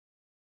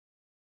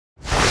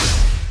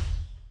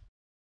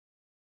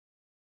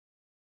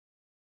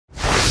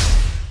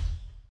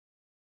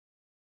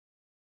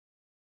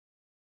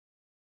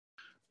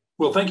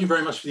Well, thank you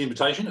very much for the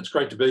invitation. It's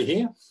great to be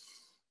here.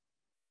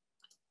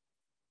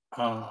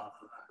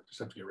 Just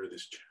have to get rid of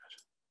this chat.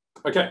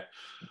 Okay.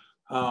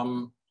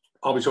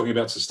 I'll be talking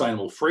about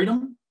sustainable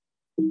freedom.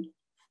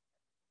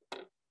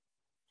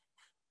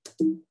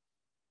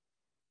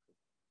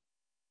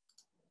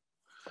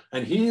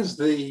 And here's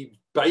the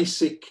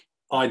basic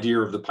idea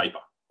of the paper.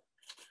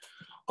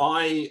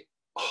 I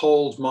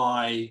hold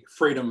my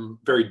freedom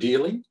very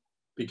dearly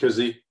because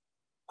it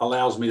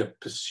allows me to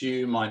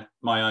pursue my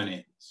own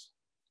ends.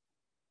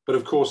 But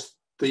of course,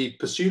 the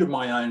pursuit of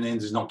my own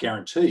ends is not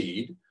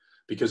guaranteed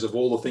because of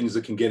all the things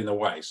that can get in the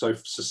way. So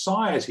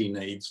society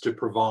needs to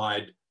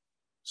provide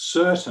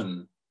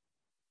certain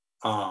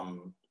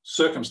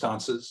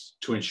circumstances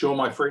to ensure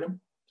my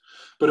freedom.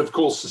 But of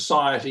course,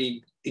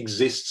 society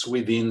exists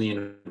within the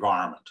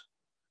environment.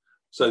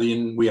 So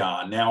we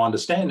are now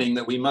understanding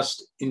that we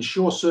must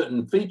ensure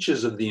certain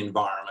features of the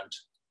environment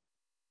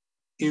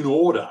in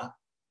order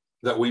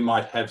that we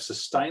might have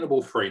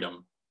sustainable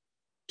freedom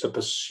to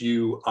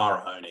pursue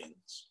our own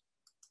ends.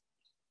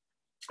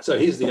 So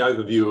here's the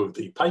overview of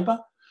the paper.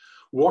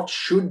 What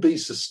should be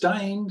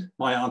sustained?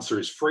 My answer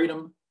is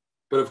freedom,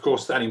 but of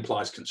course that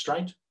implies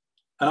constraint.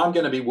 And I'm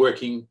going to be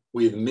working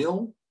with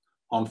Mill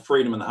on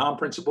freedom and the harm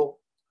principle,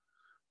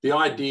 the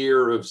idea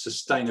of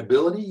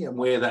sustainability and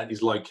where that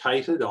is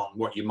located on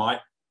what you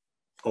might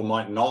or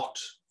might not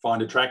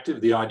find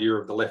attractive, the idea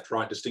of the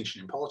left-right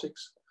distinction in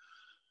politics.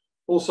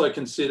 Also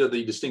consider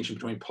the distinction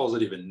between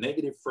positive and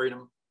negative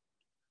freedom.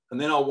 And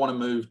then I'll want to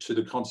move to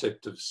the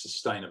concept of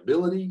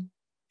sustainability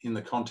in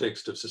the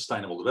context of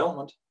sustainable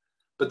development,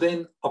 but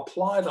then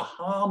apply the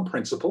harm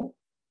principle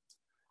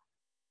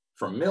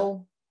from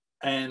Mill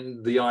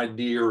and the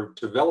idea of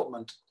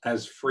development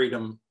as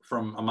freedom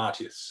from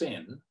Amartya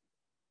Sen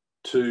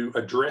to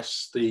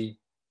address the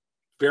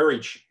very,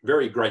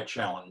 very great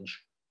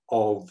challenge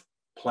of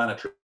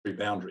planetary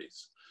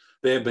boundaries.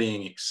 They're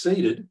being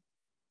exceeded,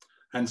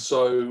 and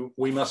so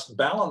we must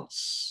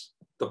balance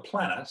the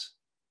planet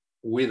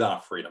with our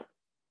freedom.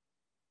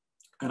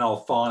 And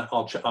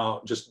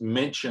I'll just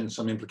mention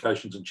some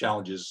implications and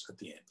challenges at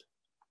the end.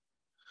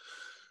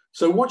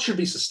 So what should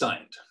be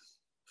sustained?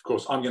 Of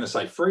course, I'm going to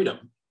say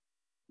freedom,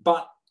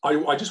 but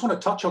I just want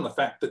to touch on the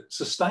fact that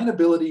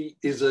sustainability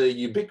is a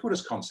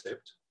ubiquitous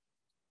concept,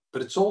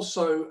 but it's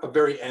also a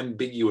very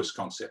ambiguous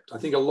concept. I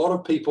think a lot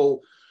of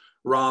people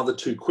rather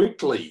too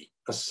quickly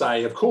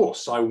say, of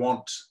course, I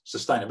want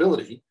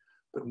sustainability,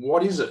 but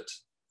what is it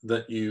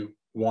that you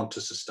want to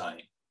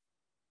sustain?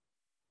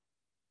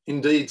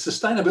 Indeed,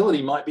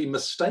 sustainability might be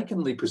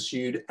mistakenly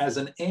pursued as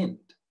an end,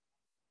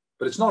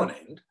 but it's not an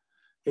end.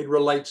 It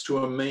relates to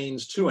a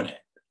means to an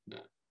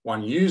end.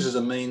 One uses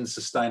a means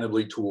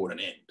sustainably toward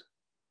an end.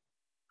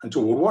 And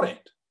toward what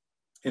end?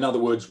 In other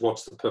words,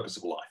 what's the purpose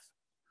of life?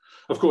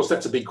 Of course,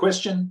 that's a big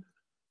question.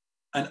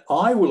 And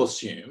I will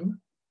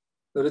assume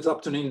that it's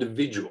up to an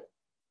individual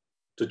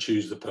to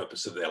choose the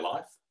purpose of their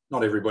life.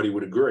 Not everybody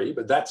would agree,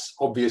 but that's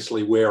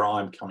obviously where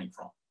I'm coming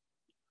from.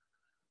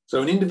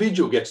 So an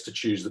individual gets to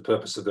choose the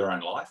purpose of their own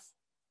life.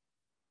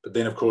 But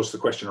then, of course, the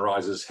question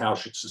arises, how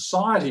should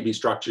society be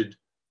structured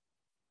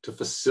to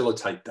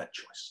facilitate that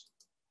choice?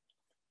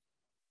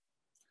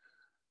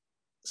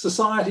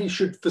 Society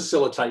should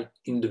facilitate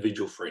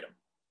individual freedom.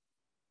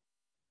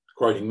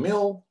 Quoting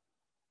Mill,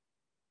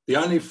 the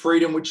only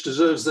freedom which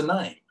deserves the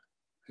name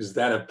is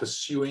that of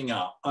pursuing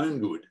our own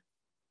good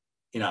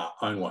in our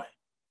own way.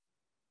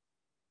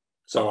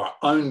 So our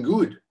own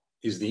good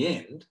is the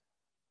end,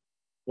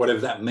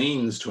 whatever that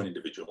means to an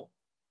individual,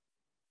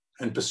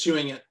 and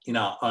pursuing it in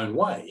our own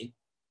way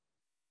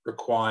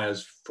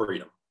requires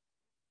freedom.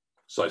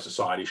 So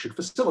society should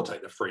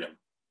facilitate the freedom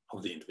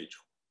of the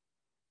individual.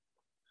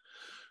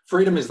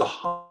 Freedom is the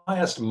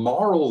highest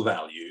moral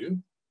value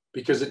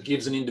because it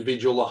gives an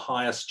individual the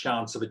highest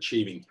chance of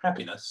achieving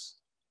happiness,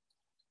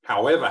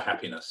 however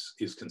happiness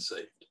is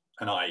conceived.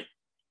 And I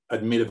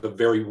admit of a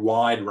very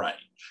wide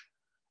range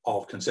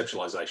of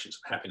conceptualizations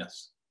of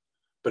happiness.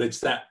 But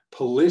it's that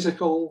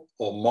political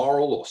or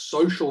moral or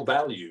social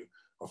value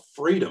of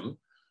freedom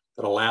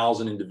that allows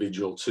an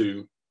individual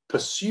to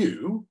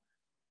pursue,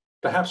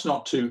 perhaps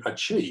not to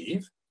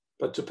achieve,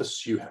 but to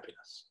pursue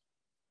happiness.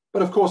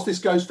 But of course, this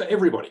goes for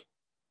everybody.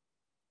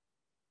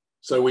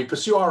 So we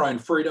pursue our own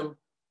freedom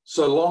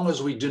so long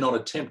as we do not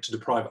attempt to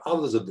deprive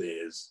others of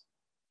theirs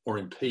or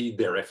impede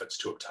their efforts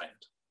to obtain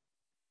it.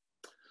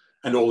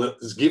 And all that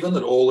is given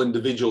that all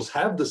individuals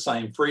have the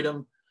same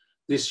freedom,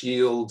 this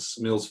yields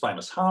Mill's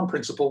famous harm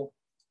principle.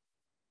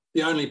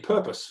 The only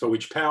purpose for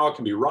which power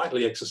can be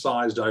rightly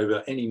exercised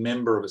over any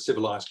member of a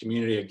civilised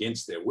community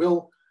against their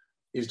will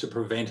is to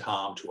prevent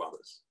harm to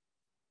others.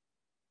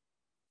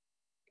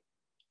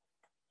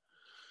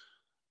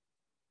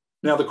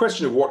 Now, the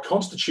question of what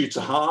constitutes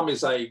a harm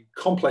is a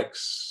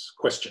complex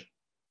question.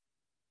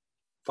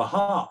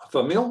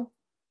 For Mill,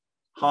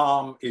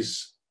 harm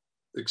is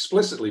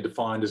explicitly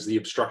defined as the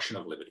obstruction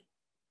of liberty.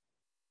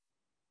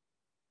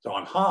 So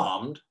I'm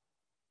harmed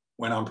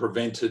when I'm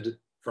prevented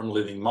from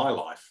living my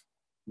life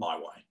my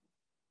way.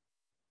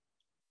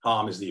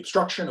 Harm is the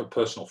obstruction of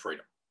personal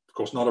freedom. Of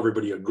course, not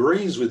everybody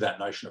agrees with that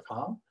notion of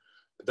harm,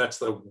 but that's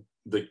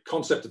the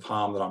concept of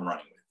harm that I'm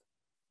running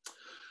with.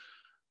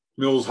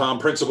 Mill's harm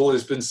principle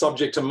has been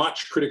subject to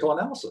much critical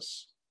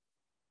analysis.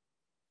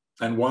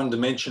 And one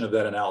dimension of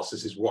that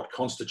analysis is what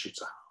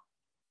constitutes a harm.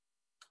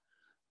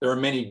 There are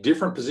many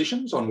different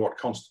positions on what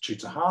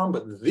constitutes a harm,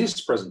 but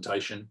this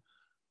presentation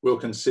will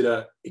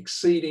consider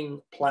exceeding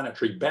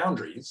planetary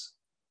boundaries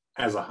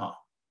as a harm,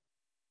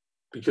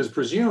 because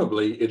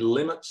presumably it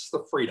limits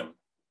the freedom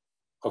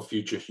of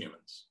future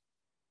humans.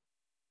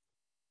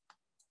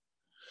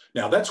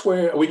 Now, that's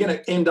where we're going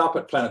to end up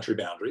at planetary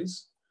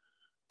boundaries,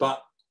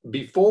 but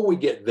before we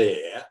get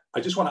there, I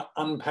just want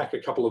to unpack a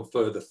couple of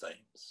further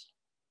themes.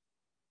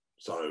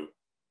 So,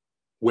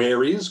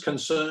 where is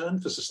concern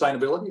for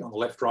sustainability on the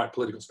left-right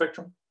political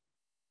spectrum?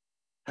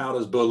 How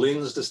does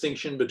Berlin's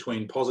distinction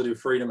between positive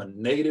freedom and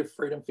negative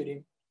freedom fit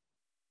in?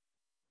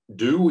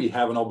 Do we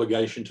have an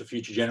obligation to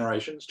future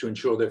generations to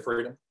ensure their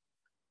freedom?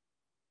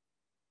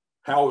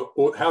 How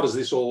does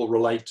this all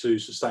relate to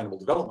sustainable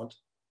development?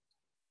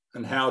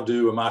 And how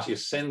do Amartya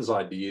Sen's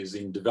ideas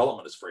in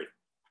development as freedom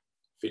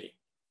fit in?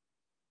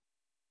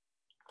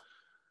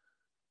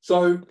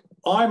 So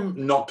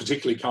I'm not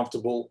particularly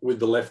comfortable with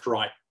the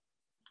left-right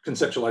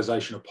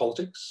conceptualization of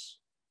politics.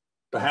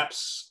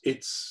 Perhaps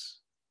it's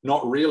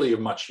not really of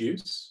much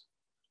use,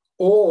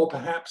 or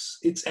perhaps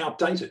it's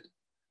outdated.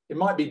 It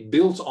might be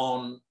built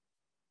on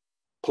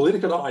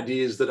political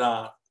ideas that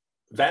are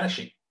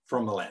vanishing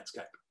from the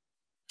landscape.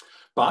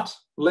 But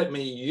let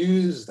me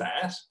use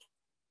that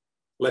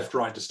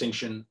left-right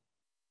distinction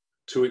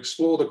to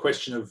explore the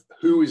question of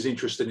who is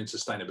interested in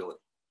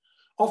sustainability.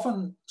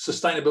 Often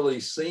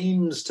sustainability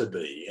seems to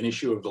be an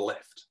issue of the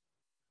left,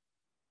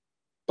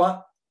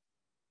 but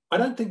I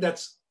don't think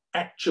that's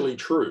actually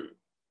true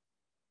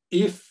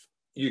if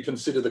you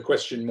consider the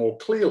question more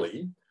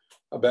clearly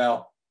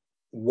about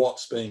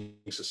what's being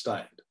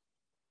sustained.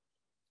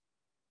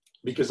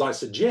 Because I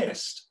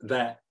suggest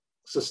that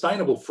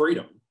sustainable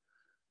freedom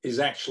is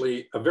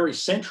actually a very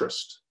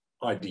centrist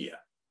idea.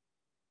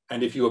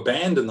 And if you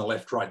abandon the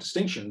left-right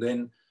distinction,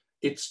 then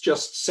it's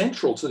just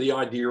central to the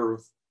idea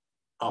of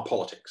our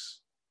politics.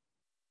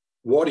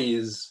 What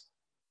is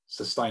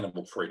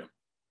sustainable freedom?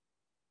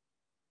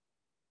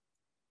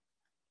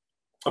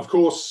 Of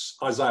course,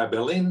 Isaiah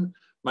Berlin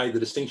made the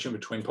distinction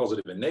between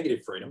positive and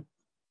negative freedom.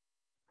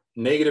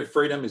 Negative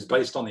freedom is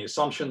based on the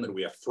assumption that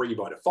we are free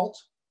by default.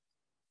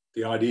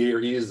 The idea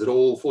is that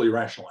all fully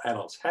rational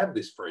adults have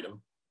this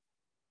freedom,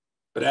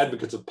 but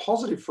advocates of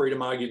positive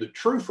freedom argue that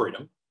true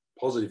freedom,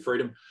 positive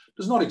freedom,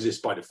 does not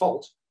exist by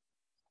default.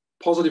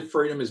 Positive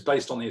freedom is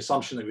based on the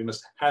assumption that we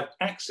must have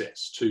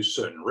access to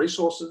certain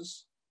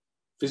resources,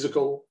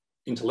 physical,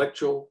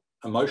 intellectual,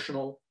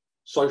 emotional,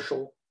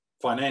 social,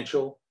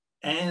 financial,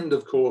 and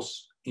of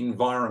course,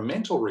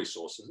 environmental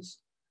resources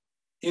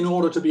in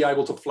order to be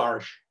able to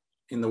flourish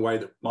in the way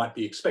that might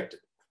be expected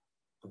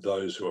of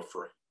those who are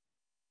free.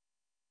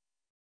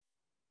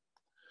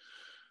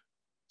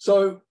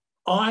 So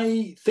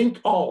I think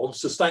of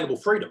sustainable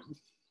freedom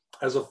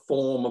as a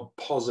form of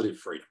positive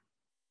freedom.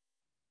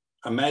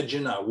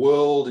 Imagine a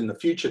world in the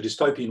future,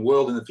 dystopian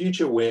world in the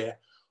future, where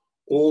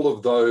all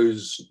of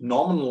those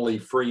nominally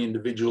free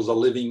individuals are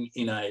living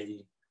in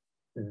a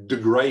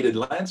degraded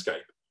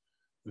landscape.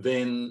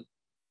 Then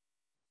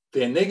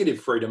their negative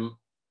freedom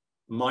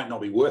might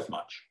not be worth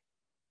much.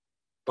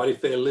 But if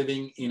they're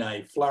living in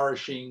a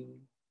flourishing,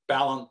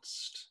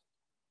 balanced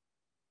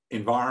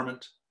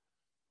environment,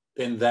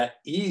 then that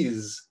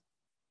is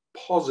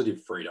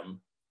positive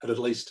freedom at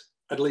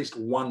least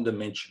one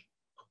dimension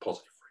of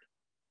positive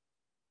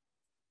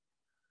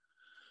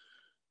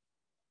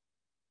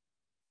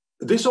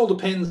freedom. This all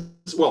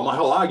depends, well, my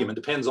whole argument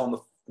depends on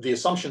the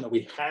assumption that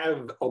we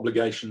have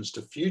obligations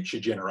to future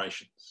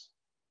generations.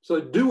 So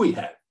do we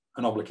have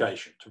an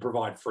obligation to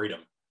provide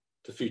freedom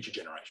to future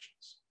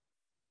generations?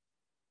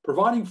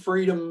 Providing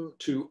freedom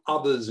to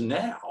others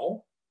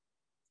now,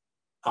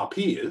 our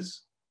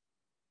peers,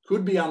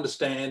 could be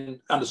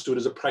understood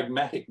as a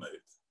pragmatic move.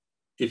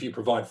 If you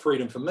provide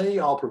freedom for me,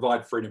 I'll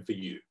provide freedom for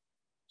you.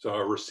 So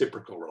a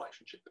reciprocal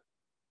relationship.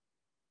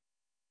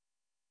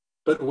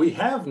 But we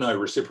have no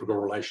reciprocal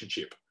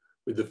relationship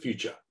with the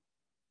future.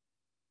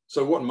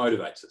 So what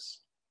motivates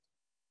us?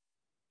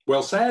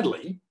 Well,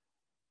 sadly,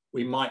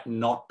 we might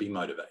not be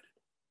motivated.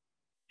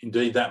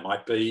 Indeed, that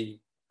might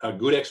be a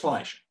good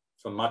explanation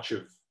for much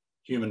of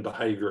human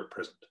behaviour at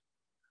present.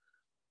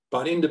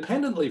 But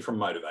independently from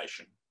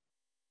motivation,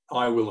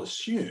 I will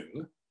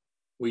assume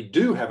we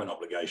do have an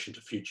obligation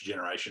to future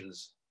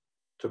generations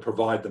to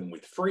provide them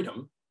with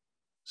freedom,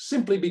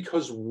 simply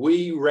because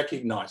we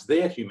recognise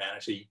their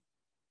humanity,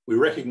 we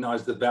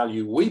recognise the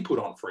value we put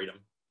on freedom,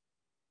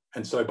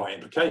 and so by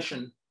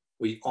implication,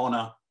 we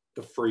honour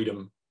the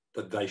freedom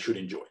that they should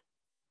enjoy.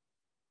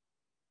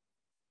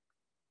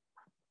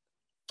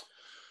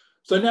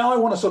 So now I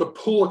want to sort of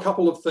pull a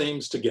couple of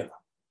themes together: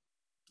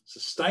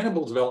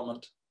 sustainable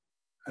development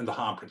and the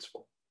harm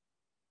principle.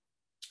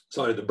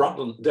 So the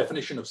Brundtland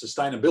definition of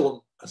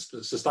sustainable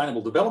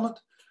development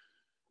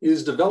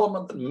is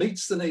development that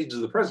meets the needs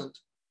of the present,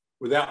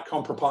 without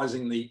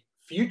compromising the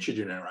future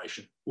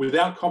generation,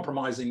 without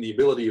compromising the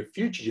ability of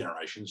future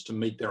generations to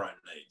meet their own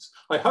needs.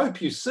 I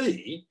hope you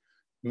see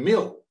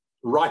Mill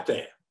right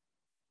there.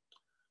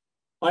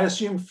 I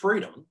assume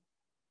freedom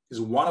is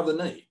one of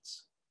the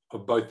needs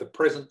of both the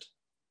present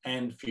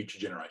and future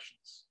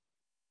generations.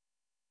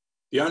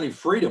 The only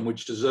freedom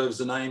which deserves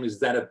the name is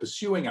that of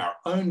pursuing our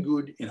own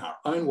good in our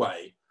own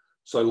way,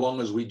 so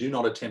long as we do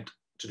not attempt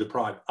to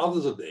deprive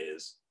others of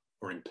theirs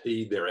or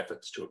impede their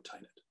efforts to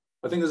obtain it.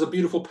 I think there's a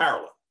beautiful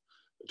parallel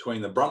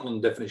between the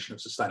Brundtland definition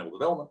of sustainable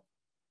development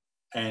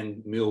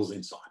and Mill's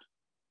insight.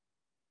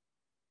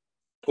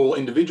 All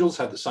individuals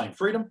have the same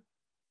freedom,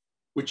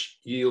 which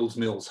yields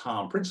Mill's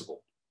harm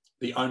principle.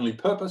 The only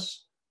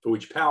purpose for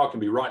which power can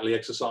be rightly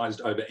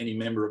exercised over any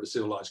member of a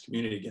civilised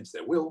community against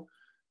their will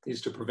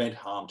is to prevent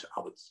harm to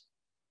others.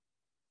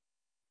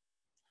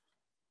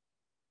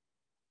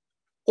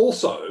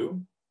 Also,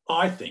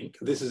 I think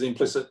this is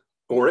implicit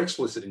or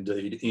explicit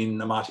indeed in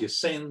Amartya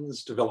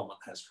Sen's development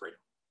has freedom.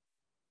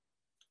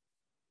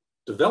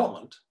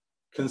 Development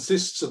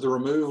consists of the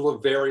removal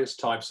of various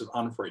types of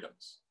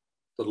unfreedoms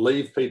that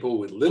leave people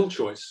with little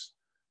choice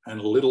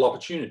and little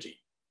opportunity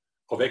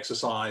of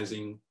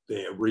exercising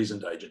their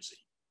reasoned agency.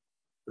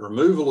 The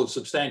removal of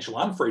substantial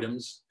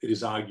unfreedoms, it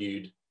is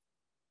argued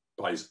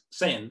by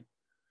Sen,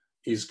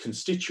 is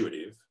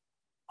constitutive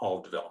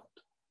of development.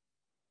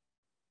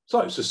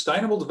 So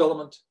sustainable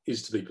development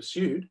is to be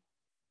pursued.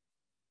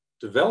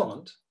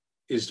 Development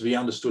is to be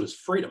understood as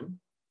freedom,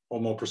 or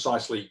more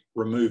precisely,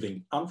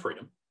 removing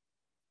unfreedom.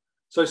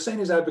 So Sen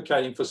is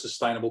advocating for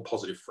sustainable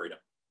positive freedom.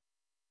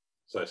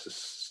 So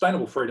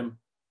sustainable freedom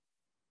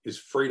is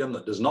freedom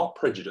that does not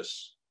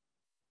prejudice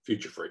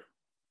future freedom.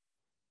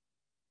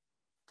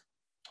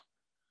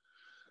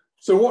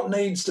 So what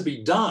needs to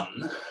be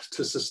done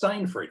to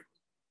sustain freedom?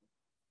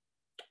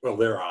 Well,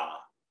 there are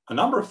a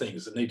number of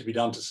things that need to be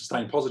done to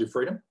sustain positive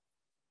freedom,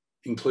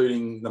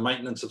 including the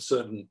maintenance of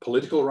certain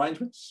political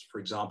arrangements,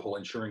 for example,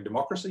 ensuring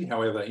democracy,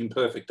 however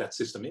imperfect that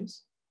system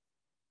is,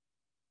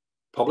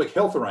 public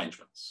health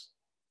arrangements,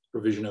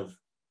 provision of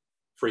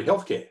free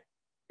healthcare,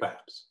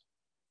 perhaps,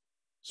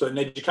 certain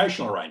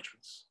educational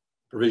arrangements,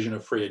 provision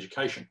of free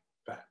education,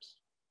 perhaps.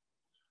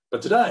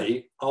 But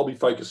today, I'll be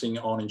focusing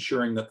on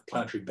ensuring that the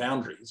planetary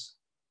boundaries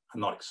are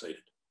not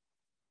exceeded.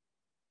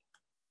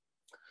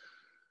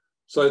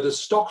 So the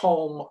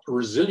Stockholm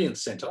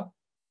Resilience Centre,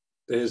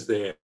 there's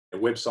their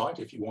website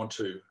if you want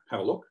to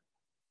have a look,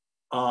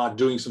 are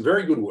doing some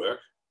very good work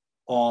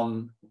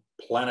on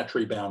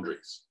planetary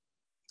boundaries.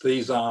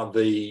 These are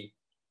the,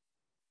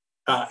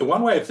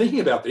 one way of thinking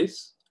about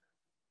this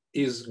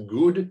is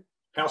good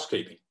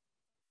housekeeping.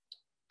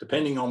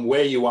 Depending on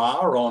where you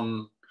are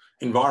on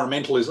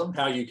environmentalism,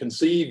 how you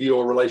conceive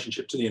your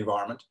relationship to the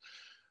environment,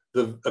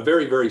 a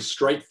very, very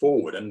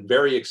straightforward and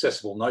very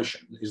accessible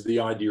notion is the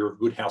idea of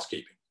good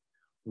housekeeping.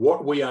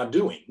 What we are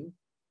doing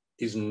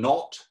is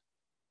not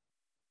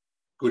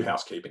good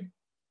housekeeping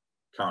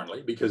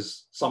currently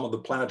because some of the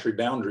planetary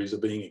boundaries are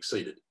being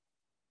exceeded.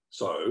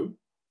 So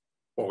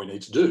what we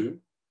need to do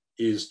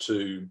is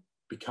to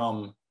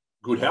become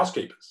good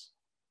housekeepers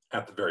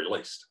at the very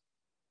least.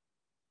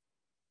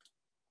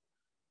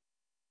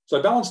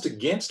 So balanced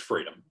against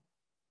freedom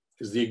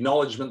is the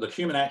acknowledgement that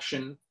human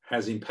action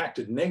has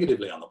impacted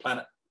negatively on the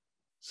planet,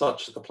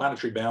 such that the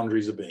planetary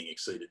boundaries are being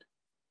exceeded.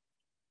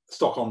 The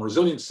Stockholm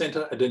Resilience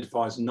Centre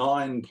identifies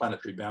 9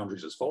 planetary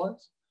boundaries as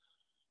follows: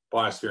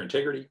 biosphere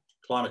integrity,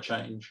 climate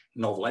change,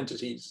 novel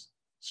entities,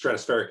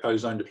 stratospheric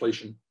ozone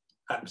depletion,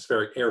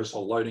 atmospheric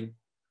aerosol loading,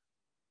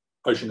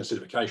 ocean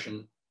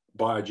acidification,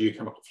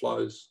 biogeochemical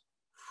flows,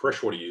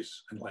 freshwater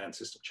use, and land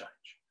system change.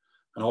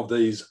 And of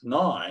these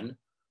 9,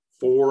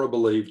 4 are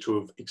believed to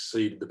have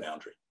exceeded the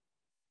boundary.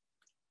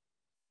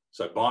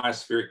 So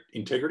biospheric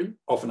integrity,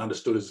 often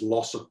understood as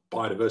loss of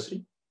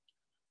biodiversity,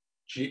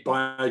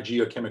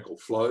 biogeochemical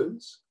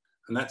flows,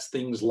 and that's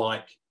things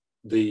like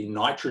the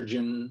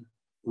nitrogen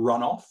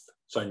runoff,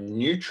 so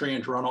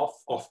nutrient runoff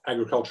off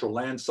agricultural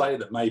land, say,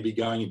 that may be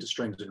going into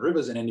streams and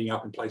rivers and ending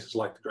up in places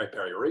like the Great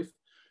Barrier Reef,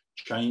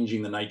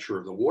 changing the nature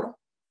of the water.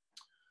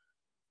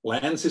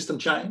 Land system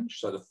change,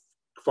 so the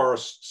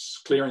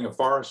forests, clearing of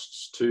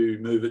forests to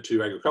move it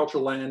to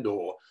agricultural land,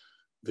 or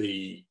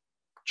the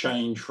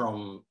change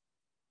from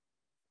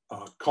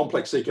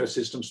complex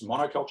ecosystems to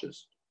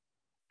monocultures,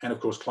 and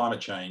of course climate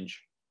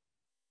change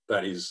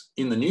that is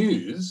in the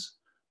news,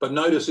 but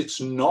notice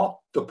it's not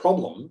the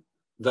problem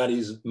that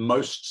is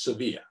most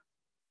severe.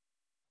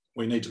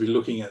 We need to be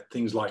looking at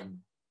things like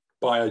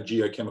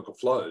biogeochemical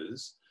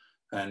flows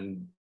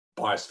and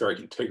biospheric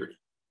integrity,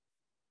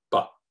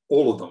 but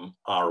all of them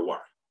are a worry.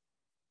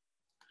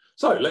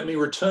 So let me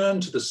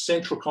return to the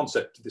central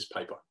concept of this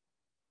paper: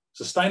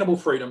 sustainable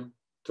freedom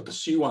to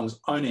pursue one's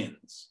own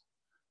ends.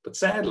 But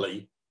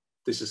sadly,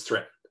 this is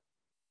threatened.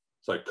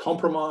 So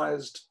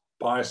compromised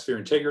biosphere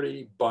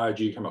integrity,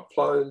 biogeochemical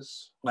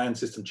flows, land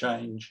system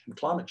change, and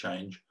climate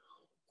change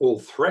all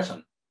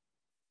threaten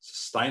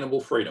sustainable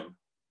freedom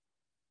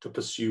to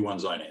pursue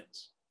one's own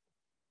ends.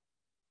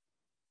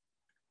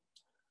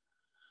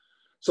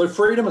 So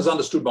freedom as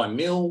understood by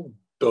Mill,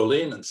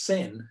 Berlin and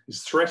Sen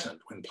is threatened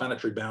when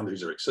planetary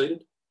boundaries are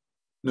exceeded.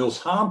 Mill's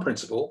harm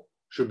principle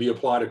should be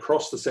applied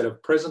across the set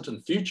of present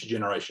and future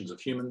generations of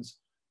humans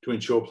to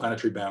ensure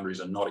planetary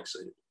boundaries are not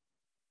exceeded.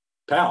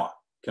 Power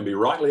can be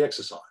rightly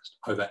exercised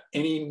over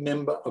any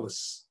member of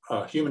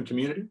a human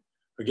community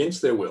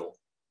against their will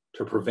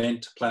to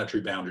prevent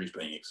planetary boundaries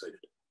being exceeded.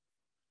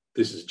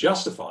 This is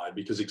justified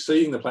because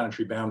exceeding the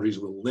planetary boundaries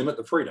will limit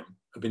the freedom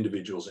of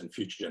individuals in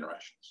future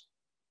generations.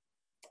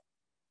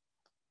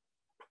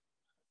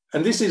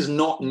 And this is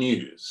not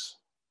news.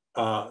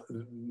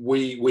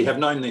 We have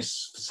known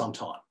this for some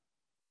time.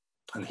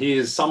 And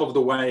here's some of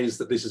the ways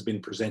that this has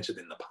been presented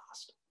in the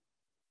past.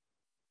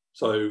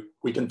 So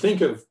we can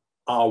think of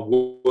our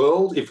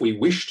world, if we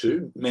wish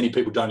to, many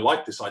people don't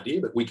like this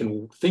idea, but we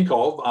can think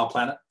of our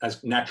planet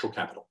as natural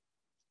capital.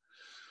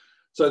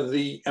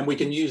 And we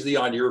can use the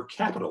idea of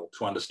capital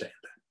to understand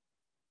that.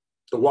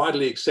 The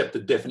widely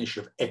accepted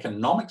definition of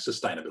economic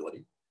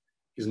sustainability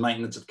is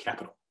maintenance of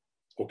capital,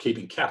 or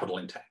keeping capital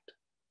intact.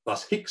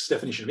 Thus, Hicks'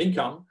 definition of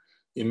income,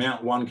 the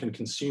amount one can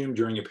consume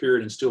during a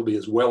period and still be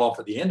as well off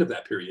at the end of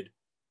that period,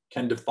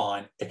 can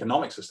define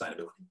economic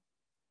sustainability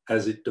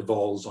as it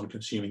devolves on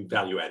consuming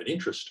value-added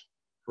interest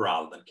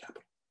rather than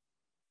capital.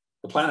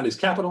 The planet is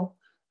capital,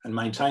 and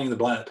maintaining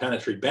the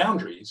planetary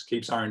boundaries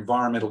keeps our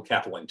environmental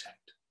capital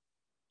intact.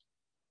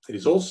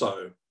 It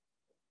also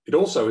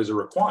is a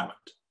requirement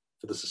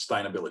for the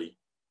sustainability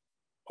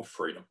of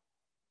freedom.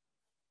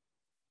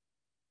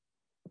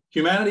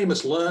 Humanity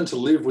must learn to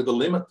live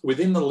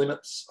within the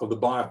limits of the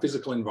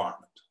biophysical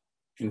environment.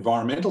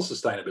 Environmental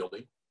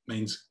sustainability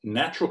means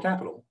natural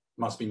capital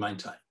must be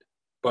maintained,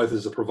 both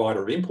as a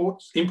provider of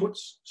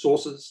inputs,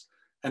 sources,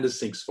 and as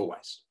sinks for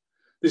waste.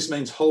 This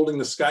means holding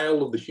the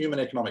scale of the human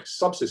economic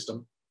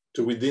subsystem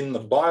to within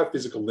the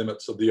biophysical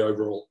limits of the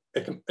overall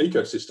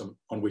ecosystem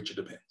on which it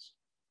depends.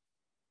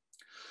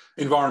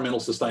 Environmental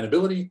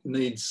sustainability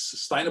needs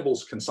sustainable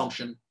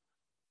consumption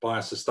by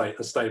a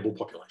stable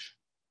population.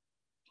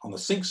 On the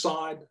sink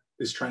side,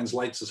 this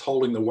translates as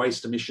holding the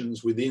waste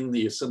emissions within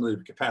the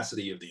assimilative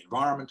capacity of the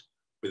environment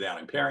without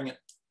impairing it.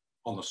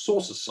 On the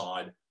sources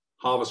side,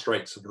 harvest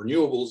rates of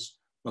renewables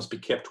must be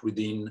kept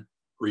within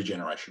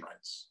regeneration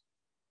rates.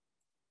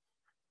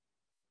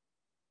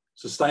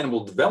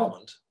 Sustainable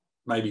development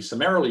may be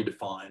summarily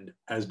defined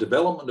as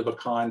development of a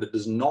kind that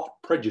does not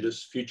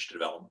prejudice future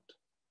development.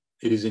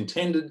 It is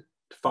intended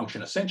to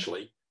function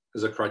essentially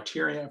as a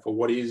criterion for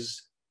what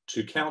is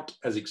to count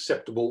as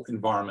acceptable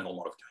environmental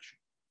modification.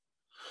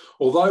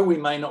 Although we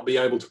may not be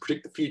able to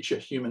predict the future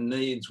human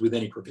needs with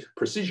any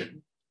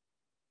precision,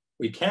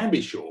 we can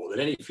be sure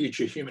that any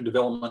future human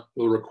development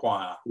will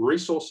require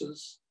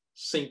resources,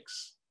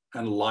 sinks,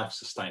 and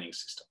life-sustaining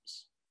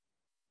systems.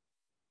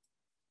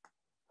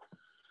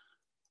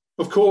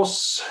 Of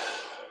course,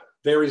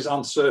 there is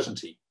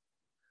uncertainty.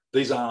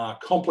 These are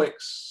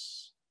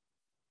complex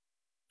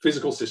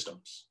physical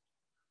systems.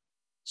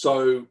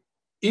 So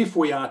if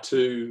we are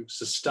to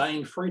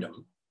sustain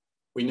freedom,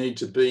 we need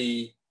to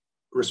be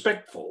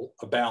respectful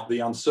about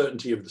the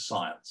uncertainty of the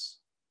science.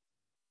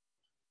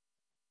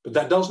 But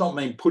that does not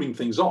mean putting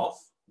things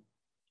off.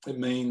 It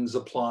means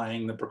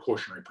applying the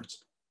precautionary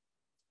principle.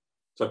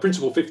 So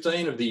principle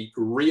 15 of the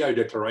Rio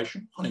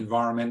Declaration on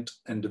Environment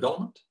and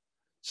Development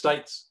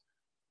states,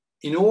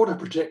 in order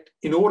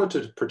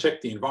to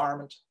protect the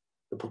environment,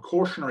 the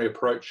precautionary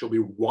approach shall be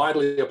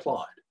widely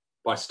applied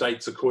by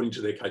states according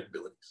to their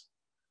capabilities.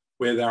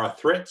 Where there are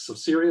threats of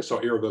serious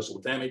or irreversible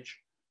damage,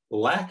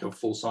 lack of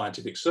full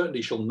scientific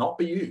certainty shall not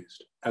be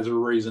used as a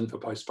reason for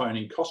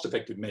postponing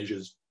cost-effective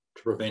measures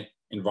to prevent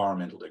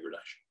environmental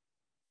degradation.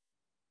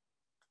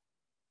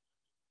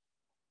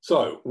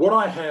 So what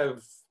I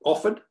have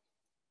offered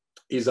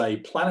is a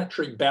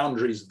planetary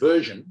boundaries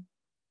version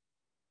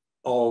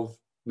of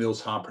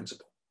Mill's harm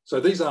principle. So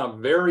these are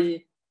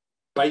very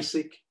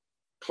basic,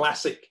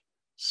 classic,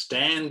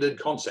 standard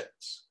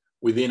concepts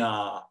within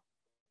our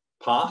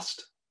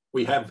past.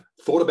 We have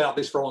thought about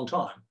this for a long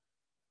time,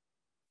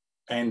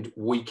 and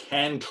we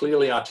can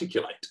clearly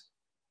articulate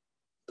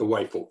the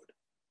way forward.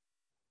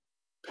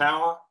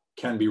 Power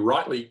can be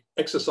rightly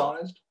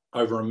exercised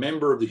over a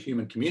member of the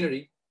human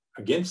community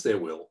against their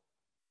will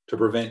to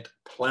prevent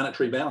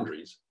planetary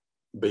boundaries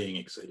being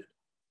exceeded.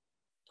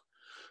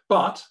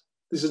 But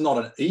this is not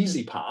an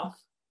easy path.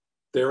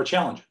 There are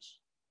challenges.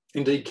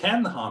 Indeed,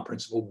 can the harm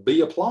principle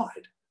be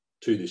applied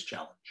to this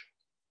challenge?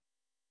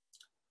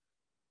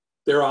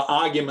 There are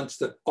arguments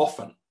that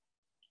often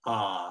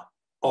are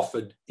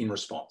offered in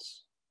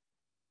response.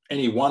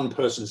 Any one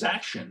person's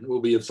action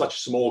will be of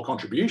such small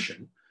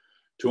contribution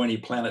to any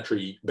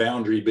planetary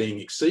boundary being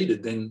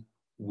exceeded, then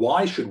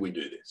why should we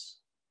do this?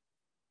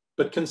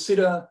 But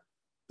consider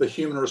the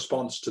human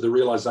response to the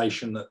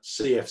realization that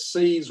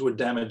CFCs were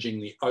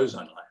damaging the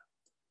ozone layer.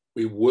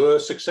 We were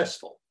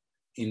successful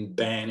in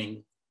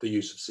banning the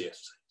use of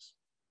CFCs.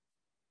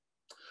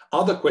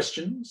 Other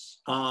questions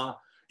are,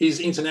 is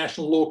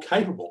international law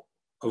capable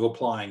of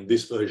applying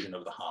this version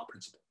of the harm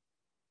principle?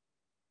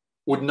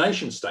 Would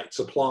nation states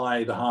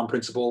apply the harm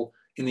principle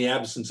in the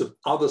absence of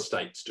other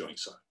states doing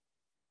so?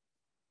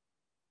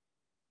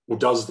 Or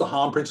does the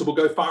harm principle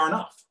go far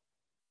enough?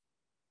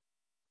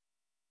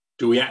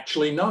 Do we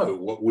actually know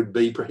what would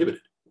be prohibited?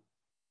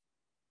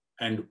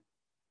 And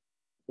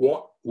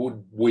what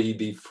would we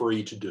be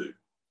free to do?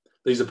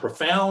 These are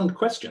profound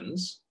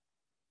questions,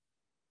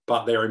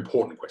 but they're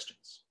important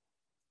questions.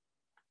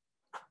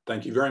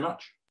 Thank you very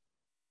much.